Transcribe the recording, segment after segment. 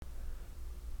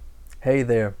Hey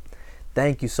there.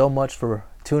 Thank you so much for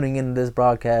tuning into this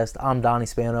broadcast. I'm Donnie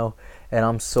Spano, and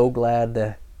I'm so glad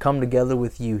to come together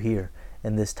with you here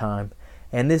in this time.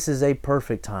 And this is a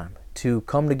perfect time to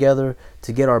come together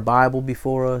to get our Bible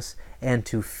before us and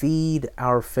to feed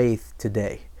our faith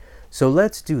today. So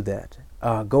let's do that.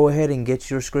 Go ahead and get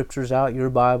your scriptures out,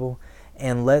 your Bible,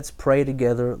 and let's pray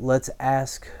together. Let's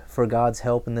ask for God's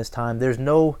help in this time. There's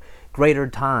no greater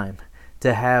time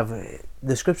to have.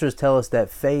 The scriptures tell us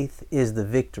that faith is the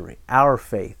victory. Our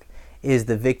faith is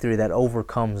the victory that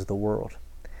overcomes the world.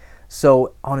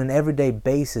 So on an everyday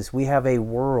basis, we have a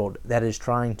world that is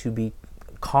trying to be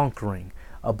conquering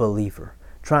a believer,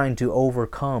 trying to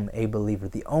overcome a believer.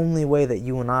 The only way that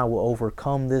you and I will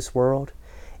overcome this world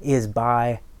is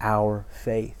by our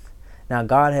faith. Now,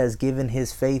 God has given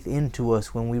His faith into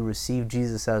us when we receive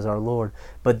Jesus as our Lord,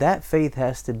 but that faith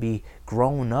has to be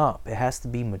grown up, it has to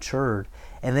be matured,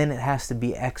 and then it has to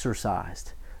be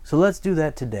exercised. So let's do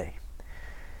that today.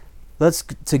 Let's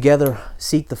together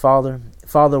seek the Father.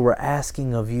 Father, we're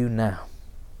asking of you now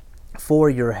for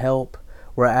your help.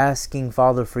 We're asking,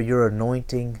 Father, for your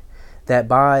anointing, that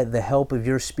by the help of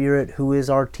your Spirit, who is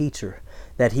our teacher,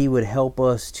 that He would help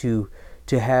us to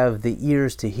have the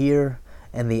ears to hear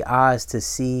and the eyes to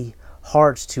see,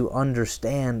 hearts to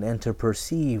understand and to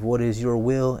perceive what is your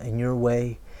will and your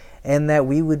way, and that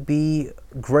we would be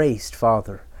graced,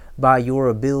 Father, by your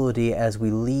ability as we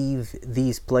leave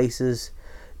these places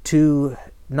to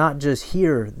not just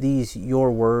hear these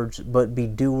your words, but be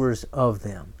doers of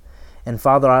them. And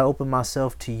Father, I open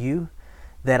myself to you,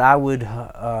 that I would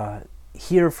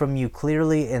hear from you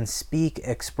clearly and speak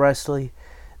expressly,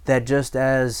 that just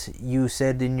as you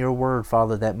said in your word,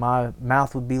 Father, that my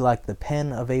mouth would be like the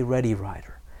pen of a ready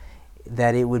writer,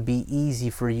 that it would be easy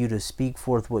for you to speak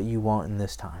forth what you want in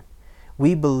this time.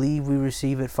 We believe we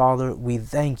receive it, Father. We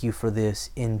thank you for this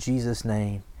in Jesus'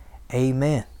 name.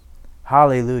 Amen.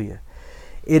 Hallelujah.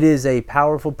 It is a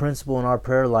powerful principle in our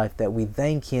prayer life that we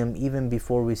thank Him even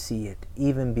before we see it,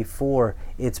 even before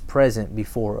it's present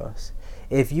before us.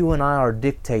 If you and I are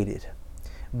dictated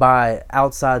by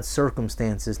outside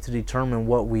circumstances to determine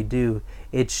what we do,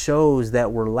 it shows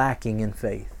that we're lacking in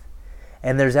faith.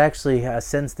 And there's actually, I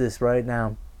sense this right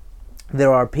now,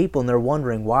 there are people and they're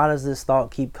wondering, why does this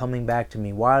thought keep coming back to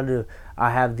me? Why do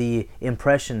I have the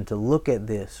impression to look at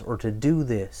this or to do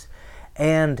this?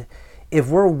 And if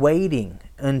we're waiting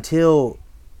until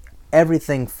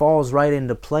everything falls right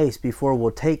into place before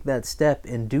we'll take that step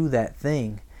and do that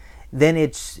thing, then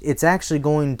it's actually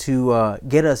going to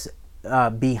get us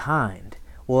behind.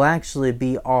 We'll actually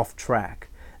be off track.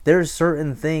 There's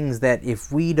certain things that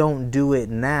if we don't do it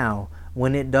now,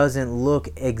 when it doesn't look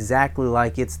exactly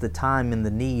like it's the time and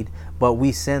the need, but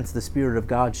we sense the Spirit of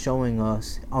God showing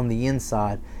us on the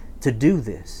inside to do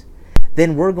this,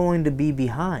 then we're going to be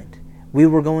behind. We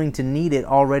were going to need it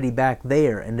already back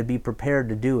there and to be prepared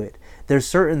to do it. There's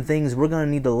certain things we're going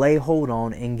to need to lay hold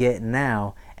on and get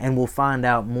now, and we'll find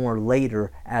out more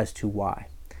later as to why.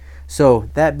 So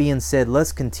that being said,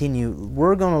 let's continue.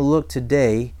 We're going to look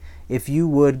today, if you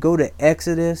would, go to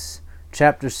Exodus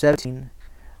chapter 17,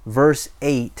 verse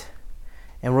 8.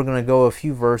 And we're going to go a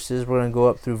few verses. We're going to go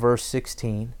up through verse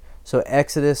 16. So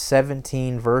Exodus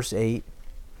 17, verse 8.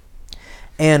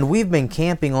 And we've been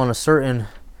camping on a certain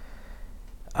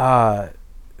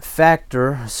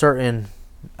factor, certain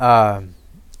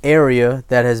area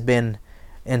that has been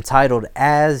entitled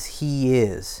As He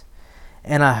Is.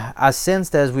 And I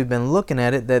sensed as we've been looking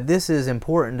at it that this is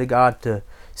important to God, to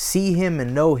see Him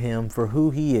and know Him for who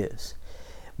He is.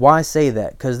 Why say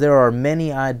that? Because there are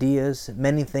many ideas,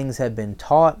 many things have been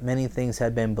taught, many things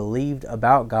have been believed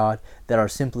about God that are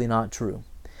simply not true.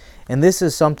 And this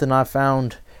is something I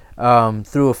found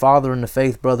through a father in the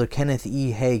faith, Brother Kenneth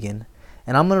E. Hagin.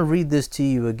 And I'm going to read this to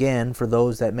you again for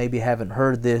those that maybe haven't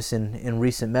heard this in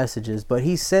recent messages. But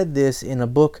he said this in a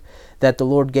book that the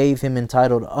Lord gave him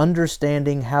entitled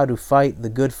Understanding How to Fight the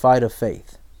Good Fight of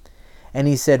Faith. And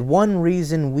he said, one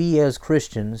reason we as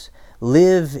Christians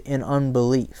live in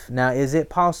unbelief. Now, is it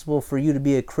possible for you to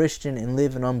be a Christian and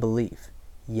live in unbelief?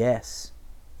 Yes.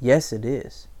 Yes, it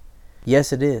is.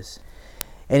 Yes, it is.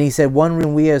 And he said, one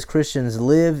reason we as Christians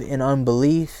live in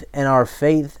unbelief and our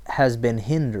faith has been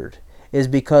hindered is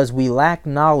because we lack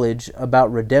knowledge about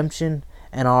redemption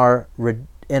and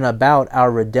about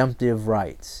our redemptive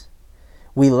rights.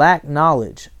 We lack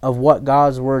knowledge of what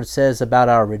God's Word says about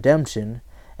our redemption,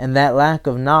 and that lack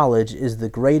of knowledge is the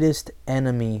greatest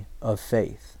enemy of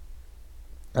faith.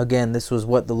 Again, this was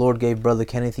what the Lord gave Brother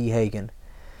Kenneth E. Hagin.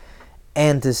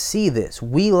 And to see this,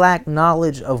 we lack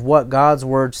knowledge of what God's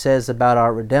Word says about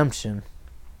our redemption,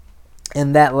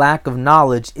 and that lack of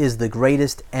knowledge is the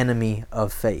greatest enemy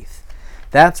of faith.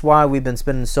 That's why we've been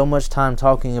spending so much time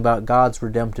talking about God's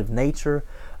redemptive nature,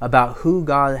 about who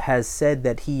God has said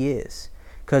that He is.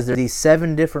 Because there are these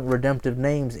 7 different redemptive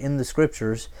names in the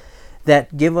scriptures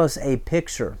that give us a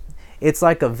picture. It's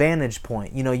like a vantage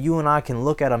point. You know, you and I can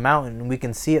look at a mountain and we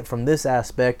can see it from this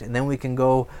aspect, and then we can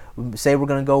go, say we're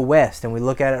going to go west, and we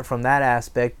look at it from that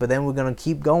aspect, but then we're going to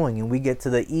keep going and we get to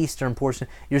the eastern portion.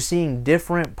 You're seeing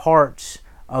different parts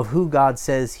of who God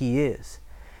says He is.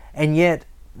 And yet,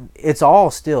 it's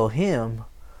all still Him,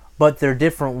 but there are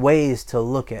different ways to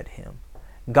look at Him.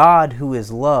 God, who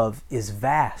is love, is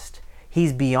vast.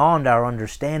 He's beyond our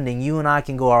understanding. You and I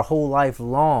can go our whole life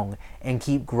long and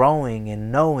keep growing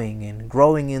and knowing and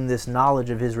growing in this knowledge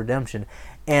of His redemption.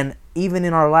 And even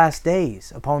in our last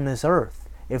days upon this earth,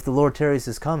 if the Lord tarries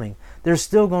His coming, there's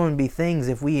still going to be things,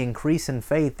 if we increase in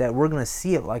faith, that we're going to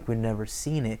see it like we've never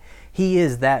seen it. He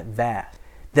is that vast.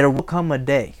 There will come a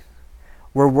day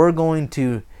where we're going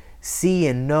to see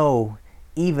and know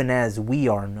even as we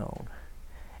are known.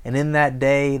 And in that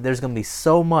day, there's going to be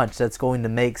so much that's going to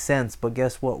make sense. But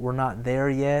guess what? We're not there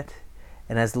yet.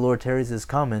 And as the Lord tarries His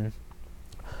coming,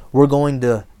 we're going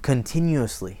to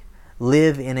continuously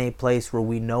live in a place where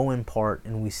we know in part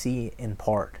and we see in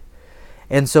part.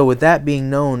 And so with that being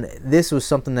known, this was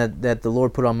something that the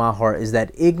Lord put on my heart, is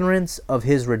that ignorance of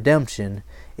His redemption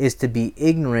is to be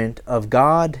ignorant of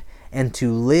God and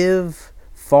to live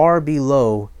far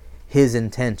below His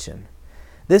intention.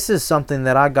 This is something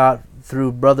that I got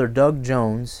through Brother Doug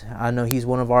Jones. I know he's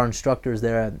one of our instructors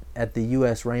there at the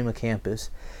U.S. Rhema campus.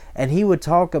 And he would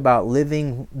talk about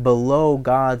living below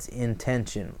God's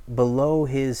intention, below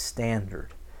His standard.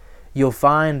 You'll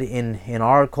find in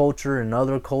our culture and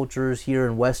other cultures here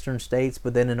in Western states,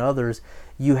 but then in others,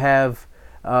 you have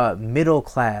middle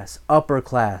class, upper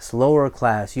class, lower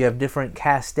class. You have different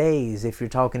castes if you're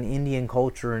talking Indian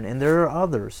culture, and there are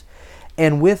others.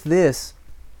 And with this,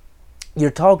 you're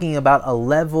talking about a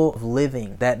level of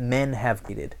living that men have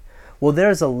created. Well,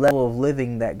 there's a level of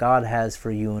living that God has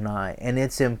for you and I. And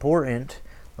it's important,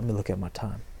 let me look at my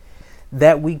time,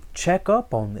 that we check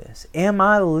up on this. Am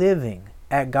I living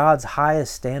at God's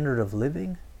highest standard of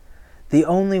living? The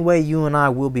only way you and I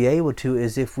will be able to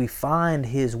is if we find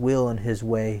His will and His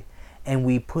way and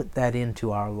we put that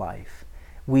into our life.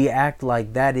 We act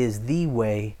like that is the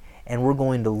way, and we're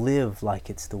going to live like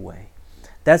it's the way.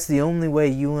 That's the only way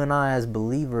you and I as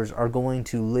believers are going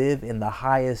to live in the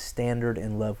highest standard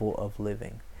and level of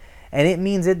living. And it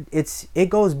means it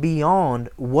goes beyond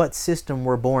what system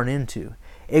we're born into.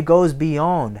 It goes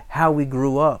beyond how we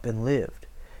grew up and lived.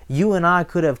 You and I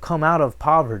could have come out of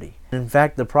poverty. In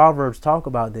fact, the Proverbs talk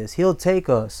about this. He'll take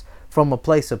us from a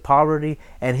place of poverty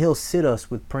and He'll sit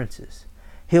us with princes.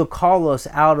 He'll call us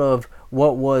out of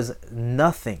what was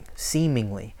nothing,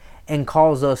 seemingly, and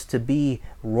cause us to be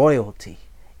royalty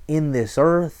in this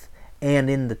earth and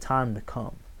in the time to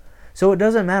come. So it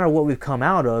doesn't matter what we've come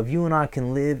out of. You and I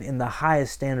can live in the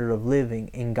highest standard of living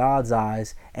in God's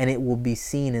eyes, and it will be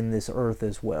seen in this earth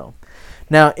as well.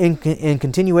 Now, in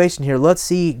continuation here, let's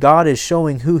see God is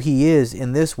showing who He is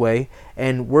in this way,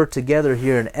 and we're together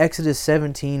here in Exodus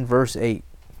 17, verse 8.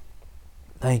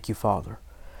 Thank you, Father.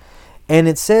 And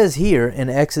it says here in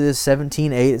Exodus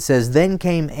 17:8, it says, "Then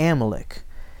came Amalek."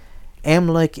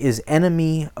 Amalek is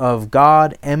enemy of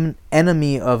God,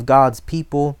 enemy of God's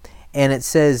people. And it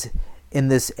says in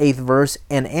this 8th verse,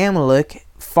 "And Amalek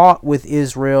fought with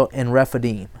Israel in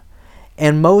Rephidim.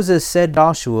 And Moses said to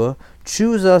Joshua,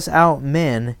 Choose us out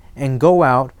men, and go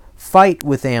out, fight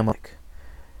with Amalek."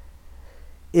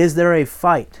 Is there a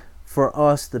fight for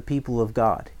us, the people of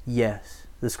God? Yes.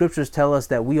 The scriptures tell us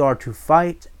that we are to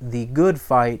fight the good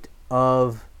fight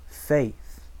of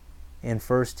faith in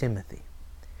 1 Timothy.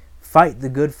 Fight the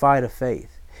good fight of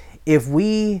faith. If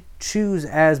we choose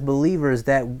as believers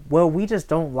that, well, we just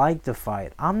don't like to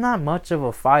fight, I'm not much of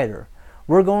a fighter,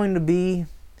 we're going to be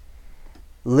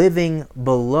living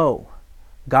below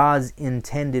God's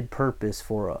intended purpose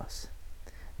for us.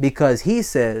 Because He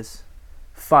says,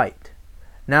 fight.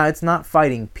 Now, it's not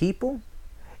fighting people,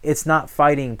 it's not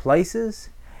fighting places,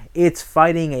 it's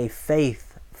fighting a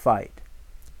faith fight.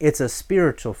 It's a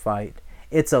spiritual fight.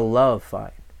 It's a love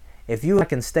fight. If you and I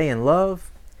can stay in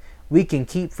love, we can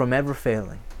keep from ever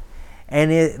failing.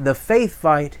 And the faith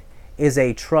fight is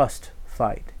a trust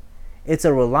fight. It's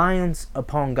a reliance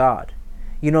upon God.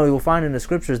 You know, you'll find in the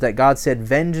scriptures that God said,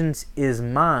 "Vengeance is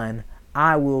mine,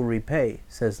 I will repay,"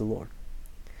 says the Lord.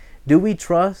 Do we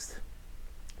trust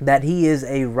that He is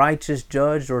a righteous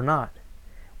judge or not?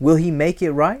 Will He make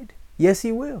it right? Yes,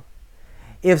 He will.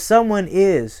 If someone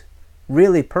is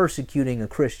really persecuting a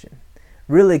Christian,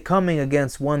 really coming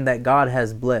against one that God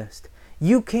has blessed,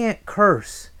 you can't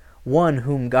curse one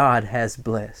whom God has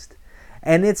blessed.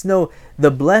 And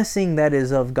the blessing that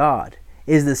is of God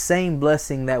is the same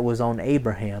blessing that was on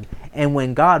Abraham. And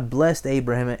when God blessed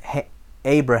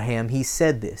Abraham, he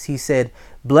said this. He said,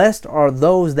 "Blessed are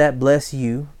those that bless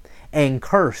you, and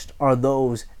cursed are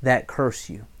those that curse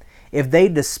you. If they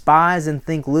despise and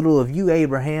think little of you,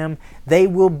 Abraham, they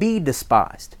will be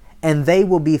despised, and they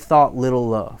will be thought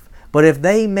little of. But if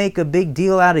they make a big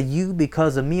deal out of you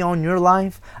because of me on your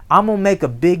life, I'm going to make a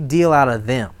big deal out of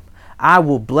them. I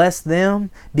will bless them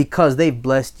because they've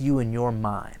blessed you in your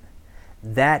mind."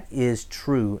 That is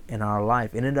true in our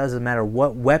life. And it doesn't matter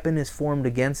what weapon is formed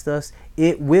against us,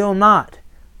 it will not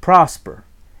prosper.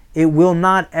 It will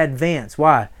not advance.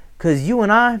 Why? Because you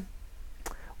and I,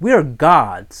 we are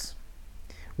God's.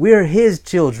 We are His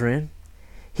children.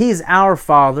 He's our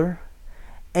Father.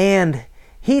 And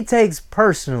He takes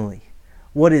personally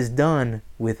what is done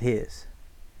with His.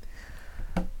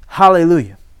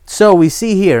 Hallelujah. So we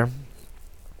see here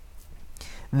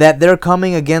that they're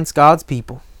coming against God's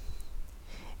people.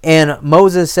 And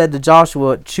Moses said to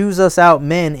Joshua, "Choose us out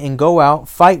men and go out,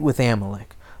 fight with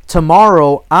Amalek.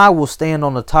 Tomorrow I will stand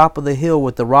on the top of the hill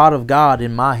with the rod of God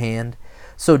in my hand."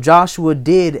 So Joshua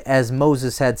did as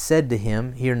Moses had said to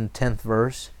him, here in the 10th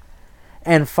verse,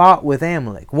 and fought with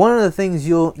Amalek. One of the things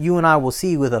you and I will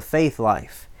see with a faith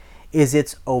life is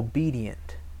it's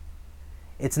obedient.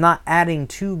 It's not adding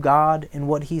to God in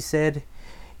what He said.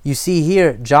 You see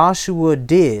here, Joshua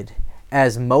did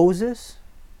as Moses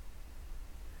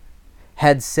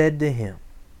had said to him.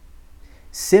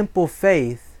 Simple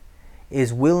faith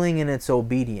is willing and it's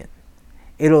obedient.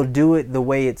 It'll do it the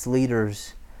way its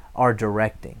leaders are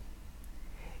directing.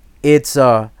 It's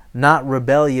not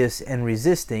rebellious and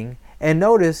resisting. And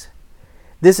notice,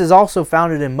 this is also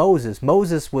founded in Moses.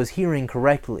 Moses was hearing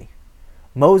correctly.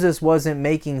 Moses wasn't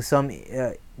making some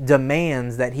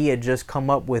demands that he had just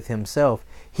come up with himself.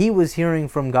 He was hearing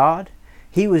from God.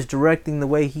 He was directing the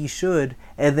way he should.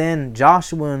 And then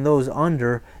Joshua and those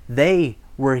under, they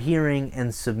were hearing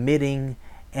and submitting,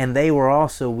 and they were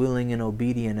also willing and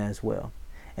obedient as well.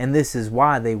 And this is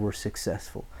why they were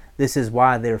successful. This is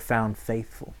why they're found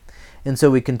faithful. And so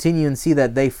we continue and see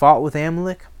that they fought with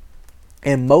Amalek.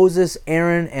 And Moses,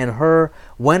 Aaron, and Hur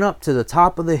went up to the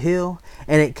top of the hill.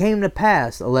 And it came to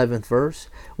pass, 11th verse,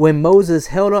 when Moses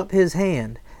held up his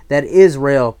hand, that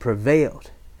Israel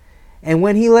prevailed. And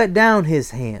when he let down his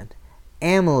hand,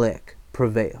 Amalek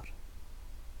prevailed.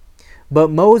 But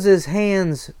Moses'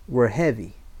 hands were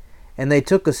heavy. And they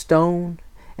took a stone,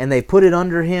 and they put it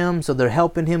under him, so they're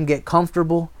helping him get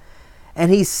comfortable. And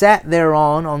he sat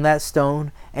thereon on that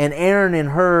stone, and Aaron and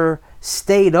Hur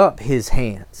stayed up his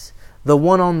hands, the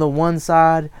one on the one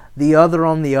side, the other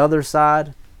on the other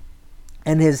side.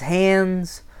 And his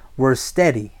hands were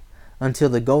steady until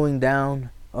the going down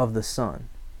of the sun.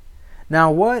 Now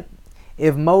what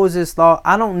if Moses thought,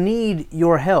 "I don't need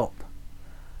your help.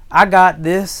 I got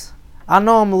this. I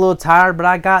know I'm a little tired, but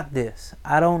I got this.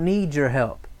 I don't need your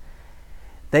help"?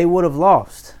 They would have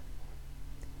lost.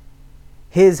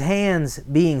 His hands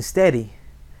being steady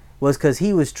was because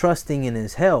he was trusting in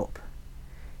his help.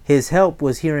 His help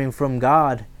was hearing from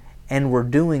God and were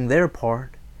doing their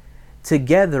part.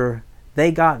 Together,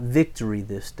 they got victory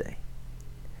this day.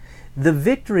 The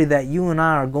victory that you and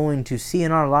I are going to see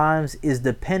in our lives is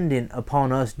dependent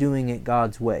upon us doing it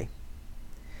God's way.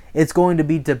 It's going to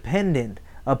be dependent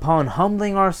upon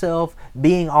humbling ourselves,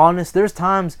 being honest. There's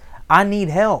times I need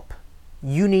help.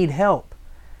 You need help.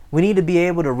 We need to be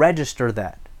able to register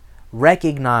that,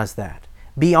 recognize that,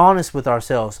 be honest with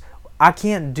ourselves. I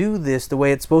can't do this the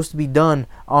way it's supposed to be done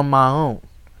on my own.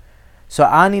 So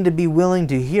I need to be willing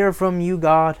to hear from you,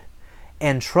 God,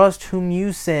 and trust whom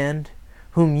you send,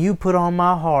 whom you put on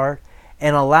my heart,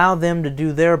 and allow them to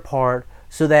do their part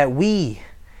so that we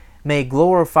may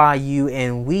glorify you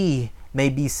and we may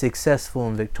be successful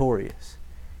and victorious.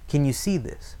 Can you see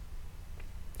this?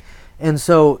 And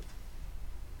so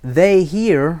they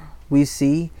here, we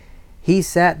see, he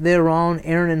sat thereon,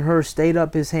 Aaron and Hur stayed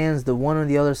up his hands, the one on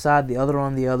the other side, the other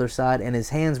on the other side, and his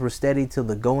hands were steady till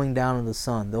the going down of the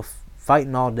sun. They're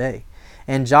fighting all day.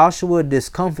 And Joshua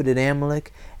discomfited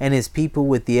Amalek and his people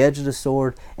with the edge of the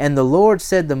sword. And the Lord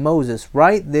said to Moses,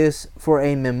 "Write this for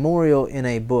a memorial in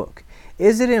a book."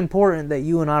 Is it important that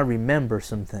you and I remember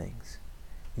some things?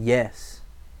 Yes.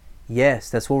 Yes,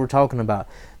 that's what we're talking about.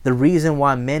 The reason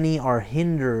why many are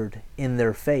hindered in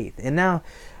their faith. And now,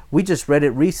 we just read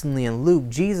it recently in Luke.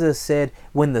 Jesus said,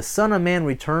 "When the Son of Man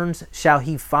returns, shall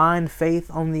he find faith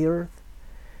on the earth?"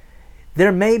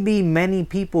 There may be many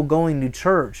people going to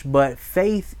church, but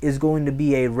faith is going to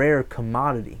be a rare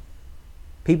commodity.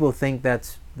 People think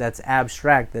that's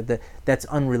abstract, that's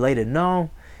unrelated. No,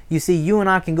 You see, you and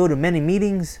I can go to many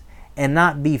meetings and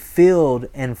not be filled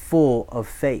and full of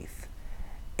faith.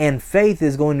 And faith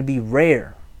is going to be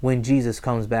rare when Jesus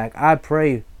comes back. I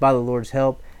pray by the Lord's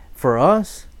help for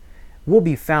us, we'll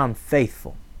be found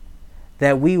faithful.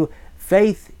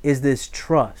 Faith is this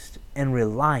trust and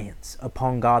reliance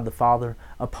upon God the Father,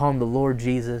 upon the Lord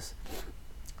Jesus.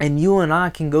 And you and I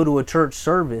can go to a church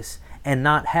service and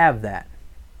not have that.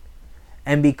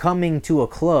 And be coming to a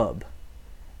club,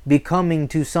 be coming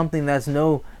to something that's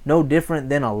no different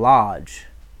than a lodge.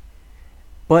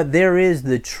 But there is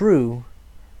the true,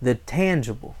 the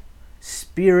tangible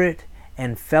spirit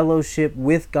and fellowship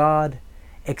with God,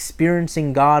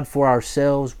 experiencing God for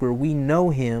ourselves, where we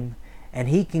know Him and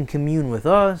He can commune with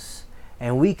us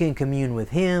and we can commune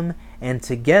with Him, and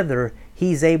together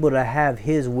He's able to have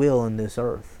His will in this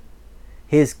earth.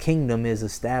 His kingdom is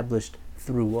established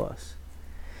through us.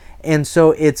 And so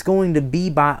it's going to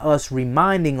be by us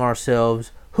reminding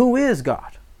ourselves, who is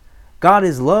God? God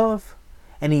is love,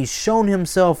 and He's shown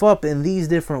Himself up in these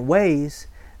different ways.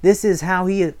 This is how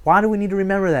He is. Why do we need to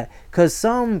remember that? Because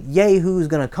some yahoo is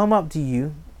going to come up to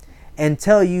you and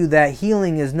tell you that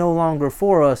healing is no longer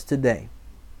for us today.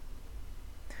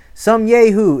 Some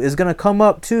yahoo is going to come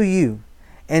up to you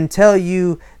and tell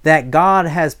you that God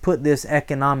has put this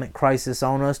economic crisis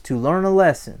on us to learn a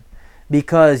lesson,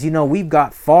 because, we've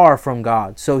got far from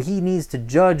God. So He needs to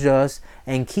judge us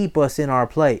and keep us in our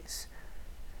place.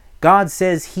 God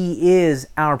says He is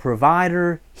our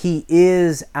provider. He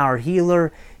is our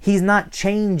healer. He's not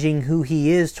changing who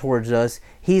He is towards us.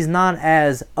 He's not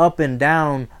as up and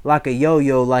down like a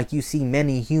yo-yo like you see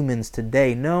many humans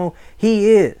today. No, He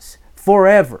is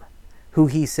forever who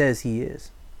He says He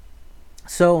is.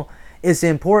 So it's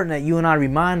important that you and I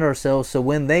remind ourselves, so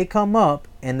when they come up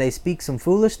and they speak some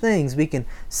foolish things, we can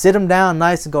sit them down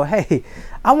nice and go, hey,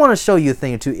 I want to show you a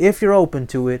thing or two. If you're open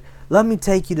to it, let me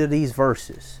take you to these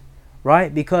verses,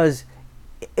 right? Because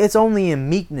it's only in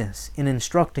meekness, in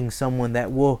instructing someone,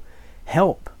 that will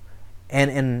help.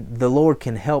 And the Lord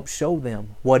can help show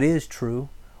them what is true,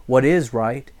 what is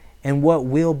right, and what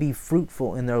will be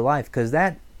fruitful in their life. Because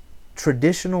that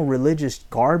traditional religious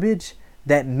garbage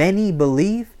that many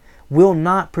believe will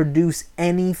not produce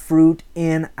any fruit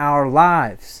in our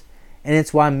lives. And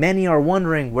it's why many are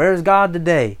wondering, where's God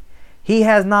today? He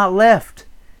has not left.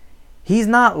 He's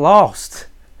not lost.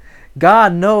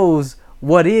 God knows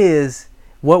what is,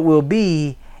 what will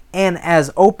be, and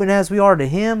as open as we are to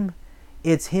Him,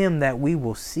 it's Him that we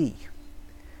will see.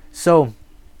 So,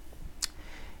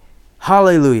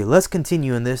 hallelujah. Let's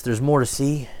continue in this. There's more to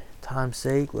see. Time's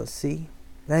sake, let's see.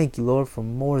 Thank you, Lord, for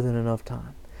more than enough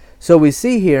time. So we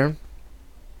see here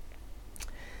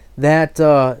that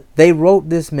they wrote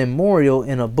this memorial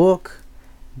in a book.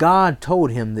 God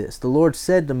told him this. The Lord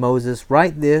said to Moses,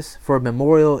 write this for a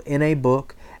memorial in a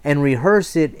book and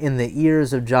rehearse it in the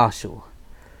ears of Joshua.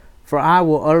 For I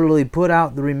will utterly put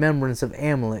out the remembrance of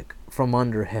Amalek from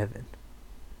under heaven.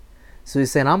 So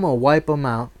he's saying, I'm going to wipe them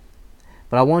out.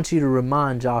 But I want you to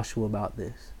remind Joshua about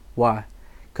this. Why?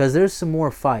 Because there's some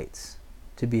more fights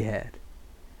to be had.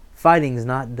 Fighting's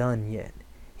not done yet.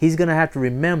 He's going to have to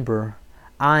remember,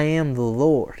 I am the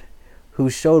Lord who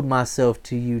showed myself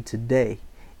to you today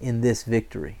in this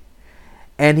victory.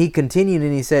 And he continued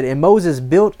and he said, and Moses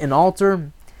built an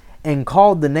altar and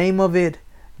called the name of it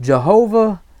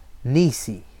Jehovah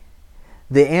Nisi.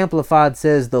 The Amplified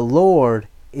says, the Lord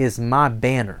is my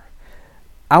banner.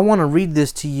 I want to read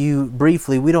this to you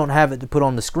briefly. We don't have it to put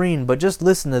on the screen, but just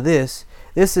listen to this.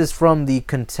 This is from the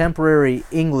Contemporary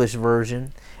English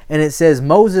Version. And it says,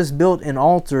 Moses built an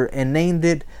altar and named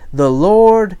it, the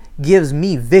Lord gives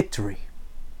me victory.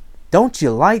 Don't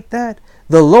you like that?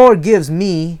 The Lord gives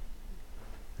me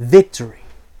victory.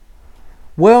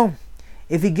 Well,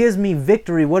 if He gives me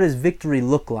victory, what does victory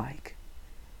look like?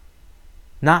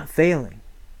 Not failing,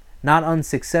 not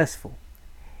unsuccessful.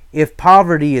 If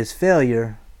poverty is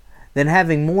failure, then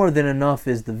having more than enough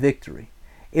is the victory.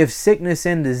 If sickness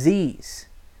and disease,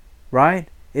 right,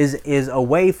 is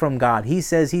away from God, He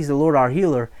says He's the Lord our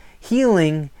healer.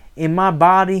 Healing in my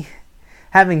body,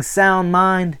 having sound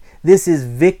mind, this is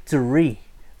victory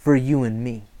for you and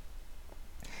me.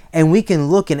 And we can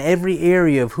look in every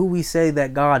area of who we say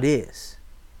that God is,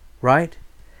 right?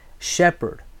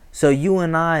 Shepherd. So you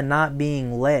and I not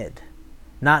being led,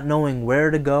 not knowing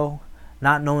where to go,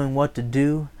 not knowing what to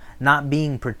do, not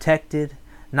being protected,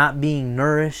 not being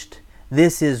nourished.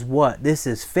 This is what? This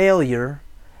is failure,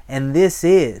 and this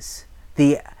is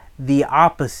the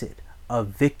opposite of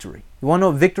victory. You want to know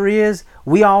what victory is?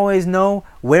 We always know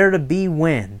where to be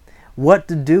when, what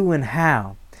to do and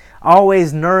how.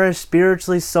 Always nourished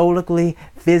spiritually, solically,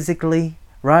 physically,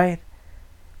 right?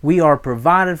 We are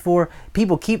provided for.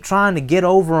 People keep trying to get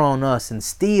over on us and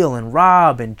steal and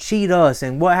rob and cheat us.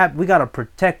 And what happened? We got a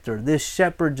protector. This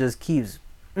shepherd just keeps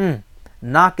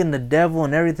knocking the devil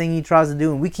and everything he tries to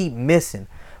do. And we keep missing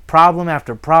problem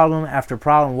after problem after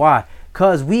problem. Why?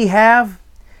 Because we have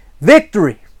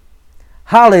victory.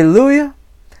 Hallelujah.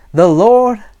 The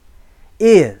Lord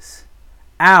is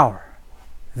our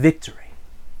victory.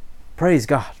 Praise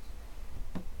God.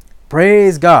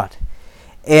 Praise God.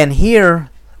 And here,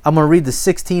 I'm going to read the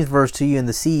 16th verse to you in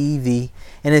the CEV.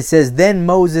 And it says, Then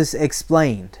Moses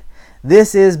explained,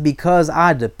 This is because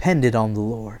I depended on the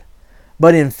Lord.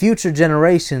 But in future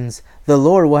generations, the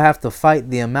Lord will have to fight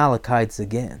the Amalekites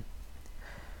again.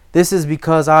 This is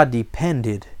because I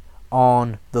depended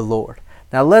on the Lord.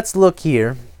 Now let's look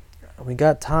here. We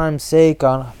got time's sake.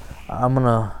 How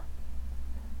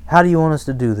do you want us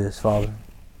to do this, Father?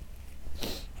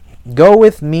 Go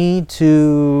with me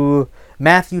to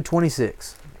Matthew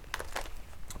 26.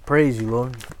 Praise you,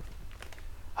 Lord.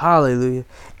 Hallelujah.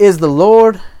 Is the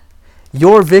Lord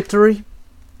your victory?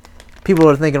 People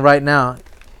are thinking right now,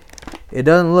 it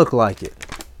doesn't look like it.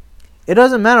 It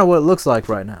doesn't matter what it looks like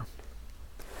right now.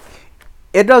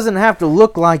 It doesn't have to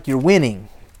look like you're winning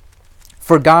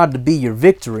for God to be your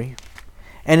victory.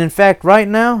 And in fact, right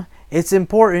now, it's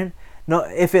important,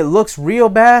 if it looks real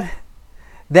bad,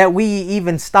 that we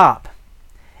even stop.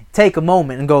 Take a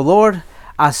moment and go, Lord,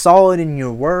 I saw it in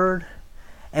your word.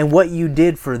 And what you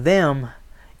did for them,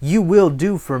 you will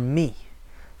do for me.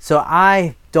 So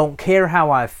I don't care how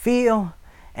I feel,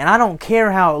 and I don't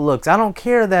care how it looks. I don't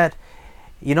care that,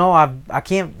 I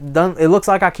can't. It looks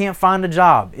like I can't find a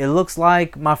job. It looks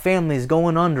like my family's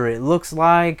going under. It looks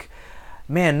like,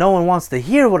 man, no one wants to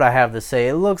hear what I have to say.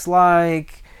 It looks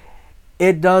like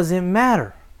it doesn't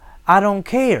matter. I don't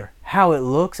care how it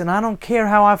looks, and I don't care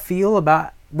how I feel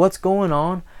about what's going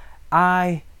on.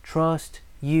 I trust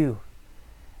you.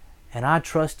 And I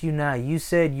trust you now. You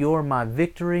said you're my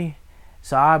victory,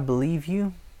 so I believe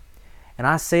you. And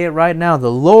I say it right now,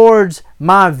 the Lord's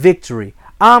my victory.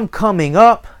 I'm coming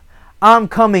up. I'm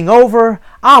coming over.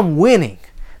 I'm winning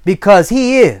because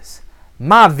He is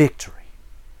my victory.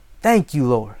 Thank you,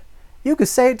 Lord. You can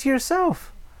say it to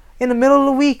yourself in the middle of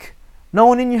the week. No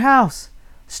one in your house.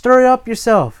 Stir up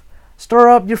yourself. Stir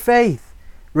up your faith.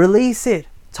 Release it.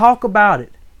 Talk about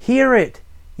it. Hear it.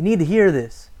 You need to hear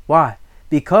this. Why?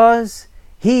 Because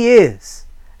He is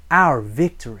our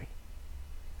victory.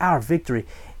 Our victory.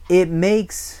 It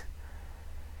makes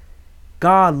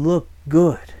God look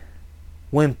good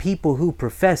when people who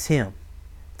profess Him,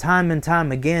 time and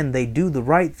time again, they do the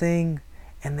right thing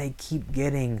and they keep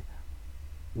getting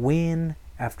win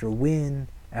after win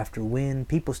after win.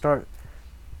 People start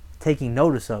taking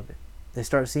notice of it. They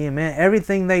start seeing, man,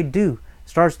 everything they do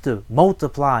starts to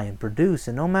multiply and produce.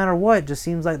 And no matter what, it just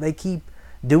seems like they keep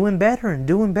doing better and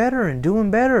doing better and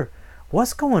doing better.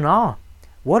 What's going on?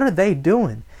 What are they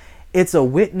doing? It's a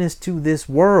witness to this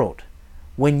world.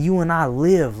 When you and I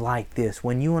live like this,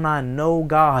 when you and I know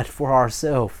God for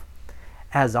ourselves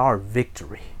as our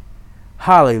victory.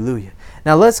 Hallelujah.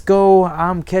 Now let's go.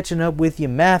 I'm catching up with you.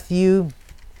 Matthew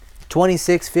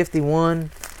 26:51.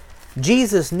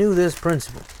 Jesus knew this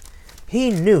principle.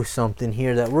 He knew something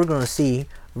here that we're going to see.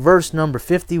 Verse number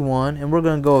 51. And we're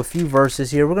going to go a few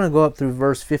verses here. We're going to go up through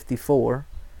verse 54.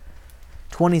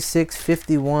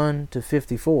 26:51 to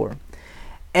 54.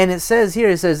 And it says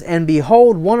here, And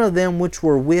behold, one of them which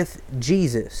were with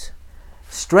Jesus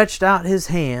stretched out his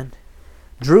hand,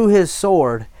 drew his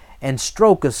sword, and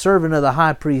stroke a servant of the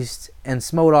high priest, and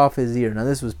smote off his ear. Now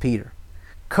this was Peter.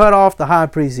 Cut off the high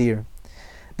priest's ear.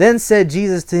 Then said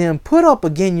Jesus to him, Put up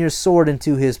again your sword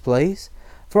into his place,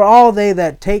 for all they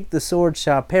that take the sword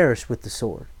shall perish with the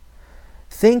sword.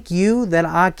 Think you that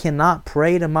I cannot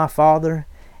pray to my Father,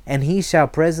 and he shall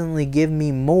presently give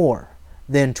me more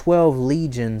than 12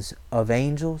 legions of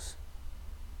angels?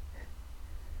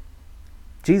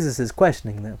 Jesus is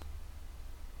questioning them.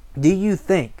 Do you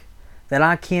think that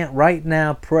I can't right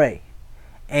now pray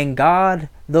and God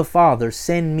the Father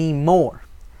send me more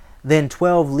than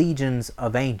 12 legions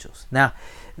of angels? Now,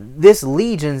 this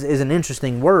legions is an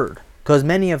interesting word because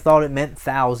many have thought it meant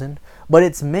 1,000, but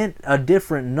it's meant a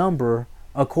different number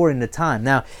according to time.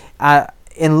 Now,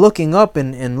 in looking up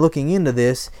and looking into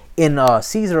this, in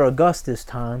Caesar Augustus'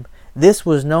 time, this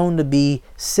was known to be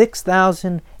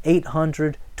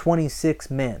 6,826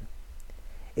 men.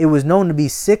 It was known to be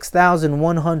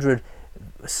 6,100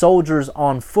 soldiers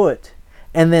on foot,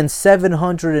 and then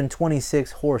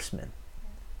 726 horsemen.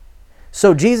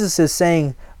 So Jesus is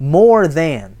saying more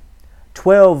than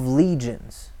 12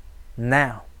 legions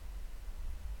now.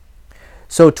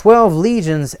 So 12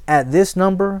 legions at this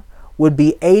number would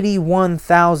be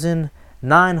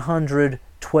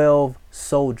 81,912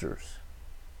 soldiers.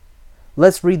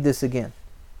 Let's read this again.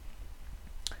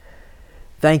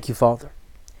 Thank you, Father.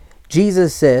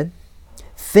 Jesus said,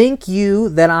 think you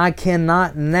that I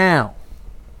cannot now,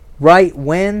 right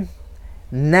when?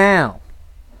 Now,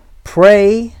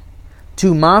 pray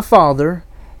to my Father,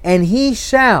 and he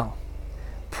shall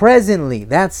presently,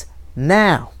 that's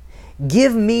now,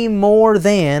 give me more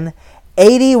than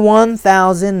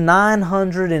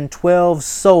 81,912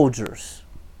 soldiers.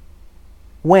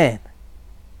 When?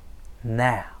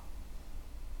 Now.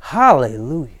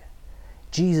 Hallelujah.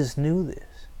 Jesus knew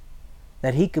this,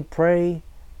 that he could pray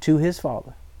to his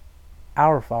Father,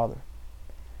 our Father,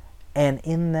 and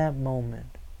in that moment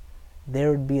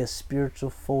there would be a spiritual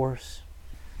force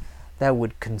that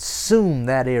would consume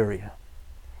that area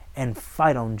and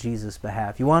fight on Jesus'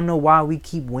 behalf. You want to know why we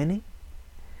keep winning?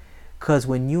 Because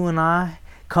when you and I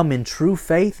come in true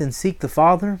faith and seek the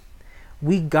Father,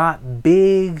 we got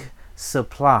big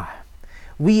supply.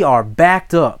 We are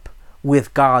backed up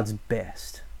with God's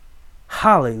best.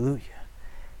 Hallelujah.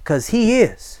 Because he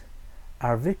is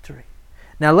our victory.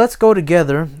 Now let's go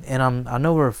together, and I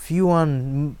know we're a few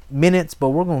minutes, but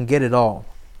we're going to get it all.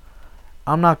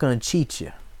 I'm not going to cheat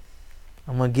you.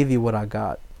 I'm going to give you what I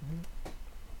got.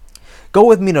 Go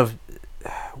with me to,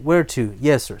 where to?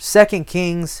 Yes, sir. 2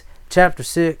 Kings chapter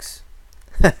 6.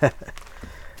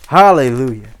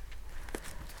 Hallelujah.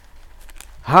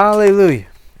 Hallelujah.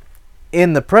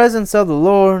 In the presence of the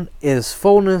Lord is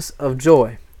fullness of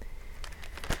joy.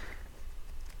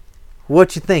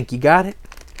 What you think? You got it?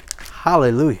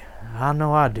 Hallelujah. I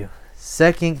know I do.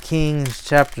 2 Kings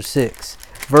chapter 6,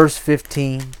 verse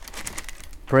 15.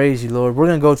 Praise you, Lord. We're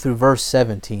going to go through verse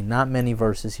 17. Not many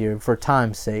verses here for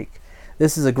time's sake.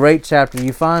 This is a great chapter.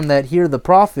 You find that here the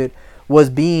prophet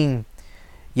was being,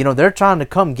 they're trying to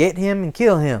come get him and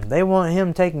kill him. They want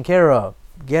him taken care of.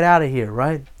 Get out of here,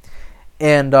 right?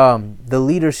 And the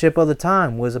leadership of the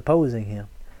time was opposing him.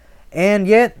 And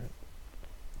yet,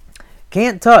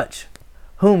 can't touch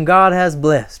whom God has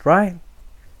blessed, right?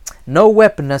 No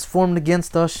weapon that's formed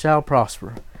against us shall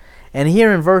prosper. And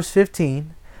here in verse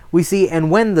 15, we see,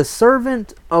 and when the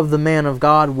servant of the man of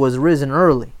God was risen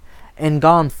early and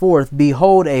gone forth,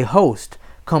 behold, a host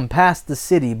compassed the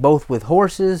city, both with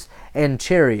horses and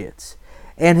chariots.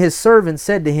 And his servant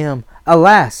said to him,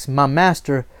 alas, my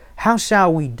master, how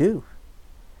shall we do?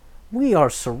 We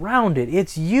are surrounded.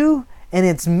 It's you and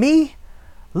it's me.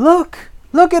 Look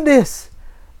at this.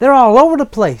 They're all over the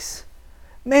place.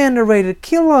 Man, they're ready to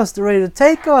kill us. They're ready to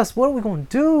take us. What are we going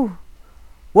to do?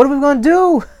 What are we going to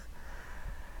do?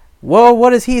 Well,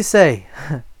 what does he say?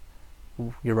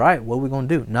 You're right. What are we going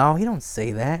to do? No, he don't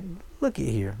say that. Look at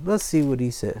here. Let's see what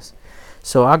he says.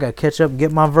 So I got to catch up and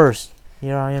get my verse.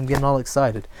 Here I am getting all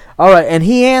excited. All right. And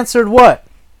he answered what?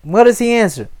 What does he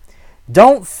answer?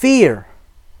 Don't fear.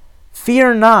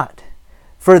 Fear not.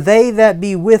 For they that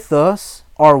be with us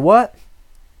are what?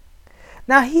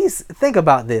 Now think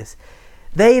about this.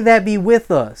 They that be with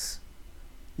us.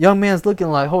 Young man's looking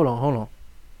like, hold on.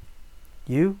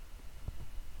 You,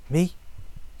 me,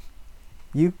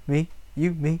 you, me,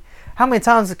 you, me. How many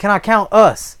times can I count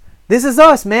us? This is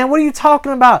us, man. What are you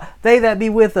talking about? They that be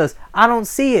with us. I don't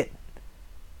see it.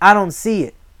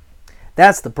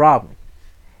 That's the problem.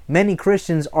 Many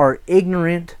Christians are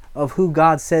ignorant of who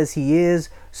God says he is,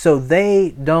 so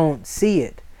they don't see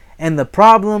it. And the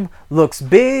problem looks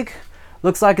big.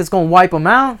 Looks like it's going to wipe them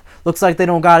out. Looks like they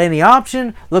don't got any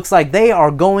option. Looks like they are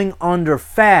going under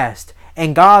fast.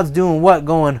 And God's doing what?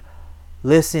 Going,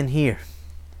 listen here.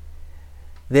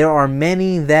 There are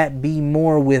many that be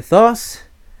more with us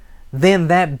than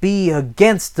that be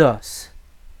against us.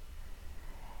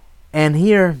 And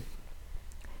here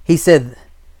he said,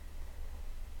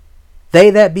 they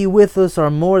that be with us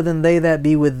are more than they that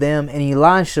be with them. And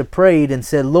Elisha prayed and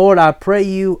said, Lord, I pray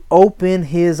you open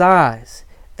his eyes,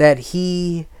 that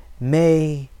he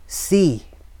may see.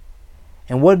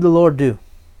 And what did the Lord do?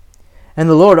 And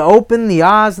the Lord opened the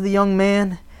eyes of the young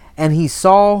man, and he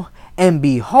saw, and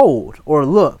behold, or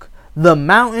look, the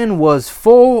mountain was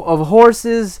full of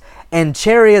horses and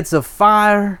chariots of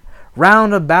fire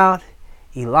round about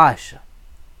Elisha.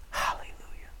 Hallelujah.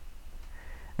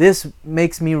 This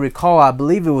makes me recall, I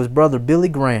believe it was Brother Billy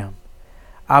Graham.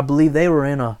 I believe they were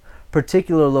in a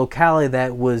particular locality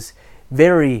that was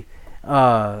very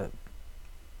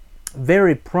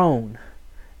prone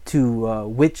to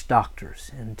witch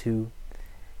doctors and to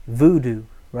voodoo,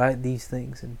 right? These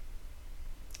things. And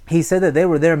he said that they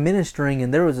were there ministering,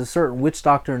 and there was a certain witch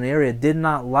doctor in the area did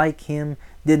not like him,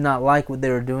 did not like what they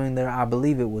were doing there. I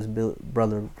believe it was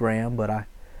Brother Graham, but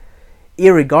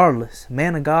irregardless,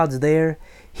 man of God's there.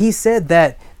 He said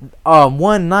that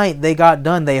one night they got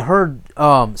done, they heard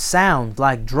sounds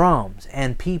like drums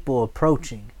and people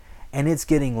approaching, and it's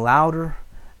getting louder.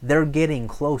 They're getting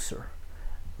closer,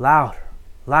 louder,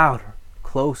 louder,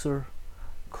 closer,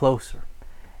 closer.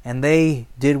 And they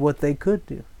did what they could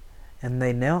do. And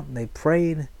they knelt, and they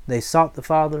prayed, they sought the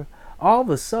Father. All of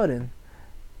a sudden,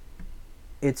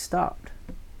 it stopped.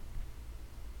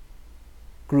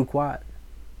 Grew quiet.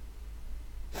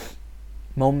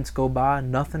 Moments go by,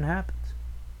 nothing happens.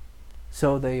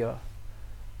 So they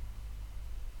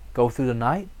go through the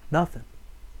night, nothing.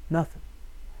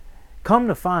 Come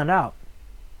to find out,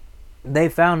 they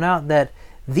found out that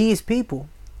these people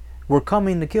were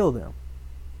coming to kill them.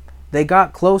 They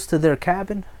got close to their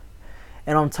cabin,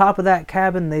 and on top of that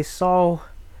cabin they saw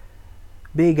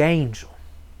big angel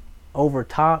over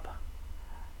top,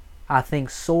 I think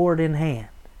sword in hand,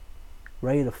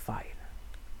 ready to fight.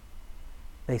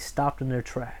 They stopped in their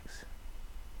tracks.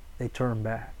 They turned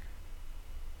back.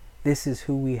 This is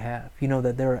who we have. You know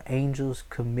that there are angels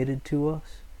committed to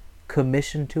us,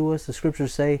 commissioned to us. The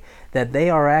scriptures say that they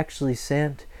are actually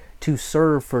sent to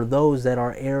serve for those that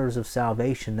are heirs of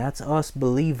salvation. That's us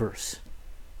believers.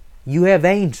 You have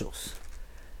angels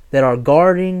that are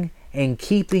guarding and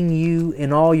keeping you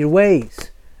in all your ways.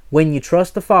 When you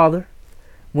trust the Father,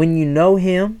 when you know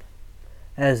Him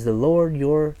as the Lord,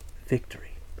 your victory.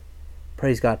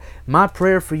 Praise God. My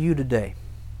prayer for you today,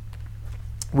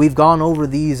 we've gone over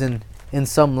these in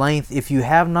some length. If you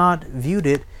have not viewed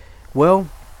it, well,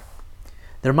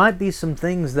 there might be some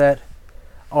things that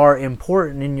are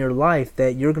important in your life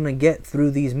that you're going to get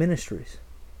through these ministries,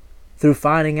 through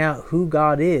finding out who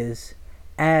God is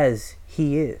as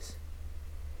He is.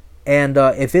 And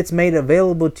if it's made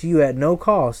available to you at no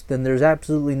cost, then there's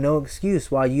absolutely no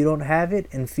excuse why you don't have it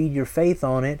and feed your faith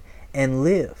on it and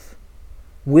live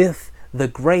with the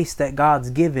grace that God's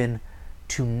given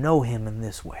to know Him in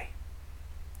this way.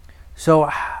 So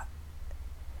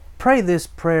pray this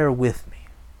prayer with me.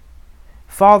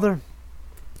 Father,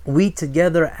 we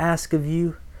together ask of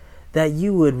you that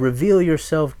you would reveal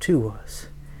yourself to us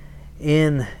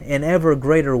in an ever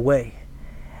greater way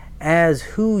as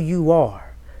who you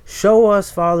are. Show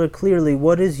us, Father, clearly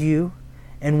what is you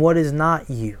and what is not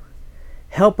you.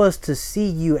 Help us to see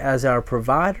you as our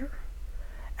provider,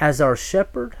 as our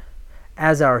shepherd,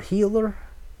 as our healer,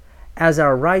 as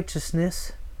our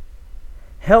righteousness.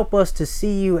 Help us to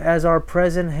see you as our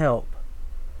present help.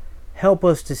 Help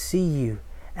us to see you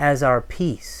as our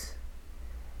peace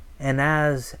and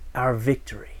as our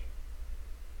victory.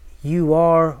 You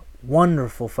are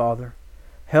wonderful, Father.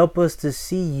 Help us to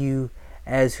see you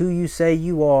as who you say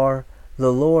you are,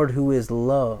 the Lord who is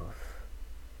love.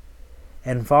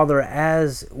 And Father,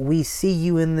 as we see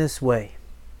you in this way,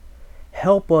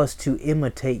 help us to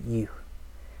imitate you.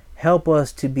 Help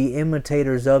us to be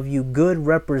imitators of you, good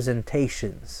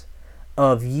representations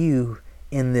of you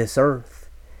in this earth,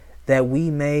 that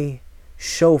we may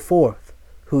show forth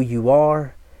who you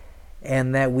are,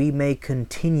 and that we may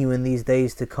continue in these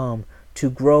days to come to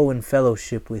grow in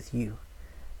fellowship with you,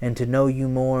 and to know you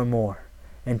more and more,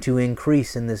 and to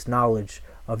increase in this knowledge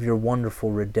of your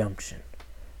wonderful redemption.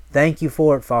 Thank you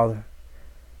for it, Father.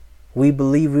 We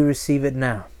believe we receive it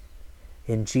now.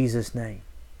 In Jesus' name.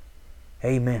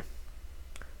 Amen.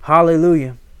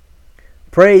 Hallelujah.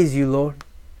 Praise you, Lord.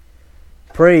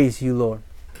 Praise you, Lord.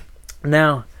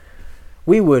 Now,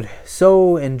 we would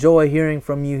so enjoy hearing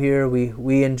from you here.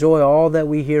 We enjoy all that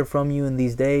we hear from you in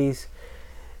these days.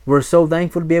 We're so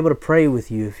thankful to be able to pray with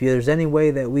you. If there's any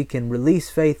way that we can release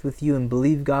faith with you and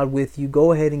believe God with you,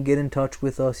 go ahead and get in touch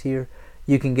with us here.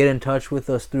 You can get in touch with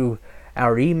us through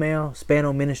our email,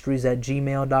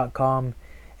 spanoministries@gmail.com.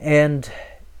 And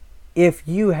if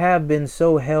you have been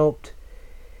so helped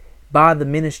by the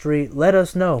ministry, let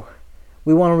us know.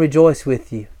 We want to rejoice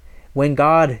with you. When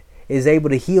God is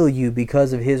able to heal you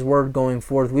because of His word going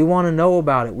forth, we want to know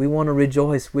about it. We want to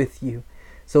rejoice with you.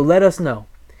 So let us know.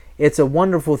 It's a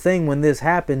wonderful thing when this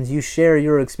happens. You share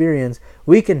your experience.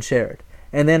 We can share it.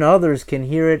 And then others can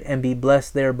hear it and be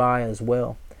blessed thereby as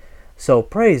well. So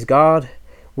praise God.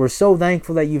 We're so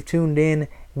thankful that you've tuned in.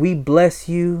 We bless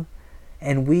you,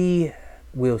 and we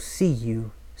will see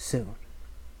you soon.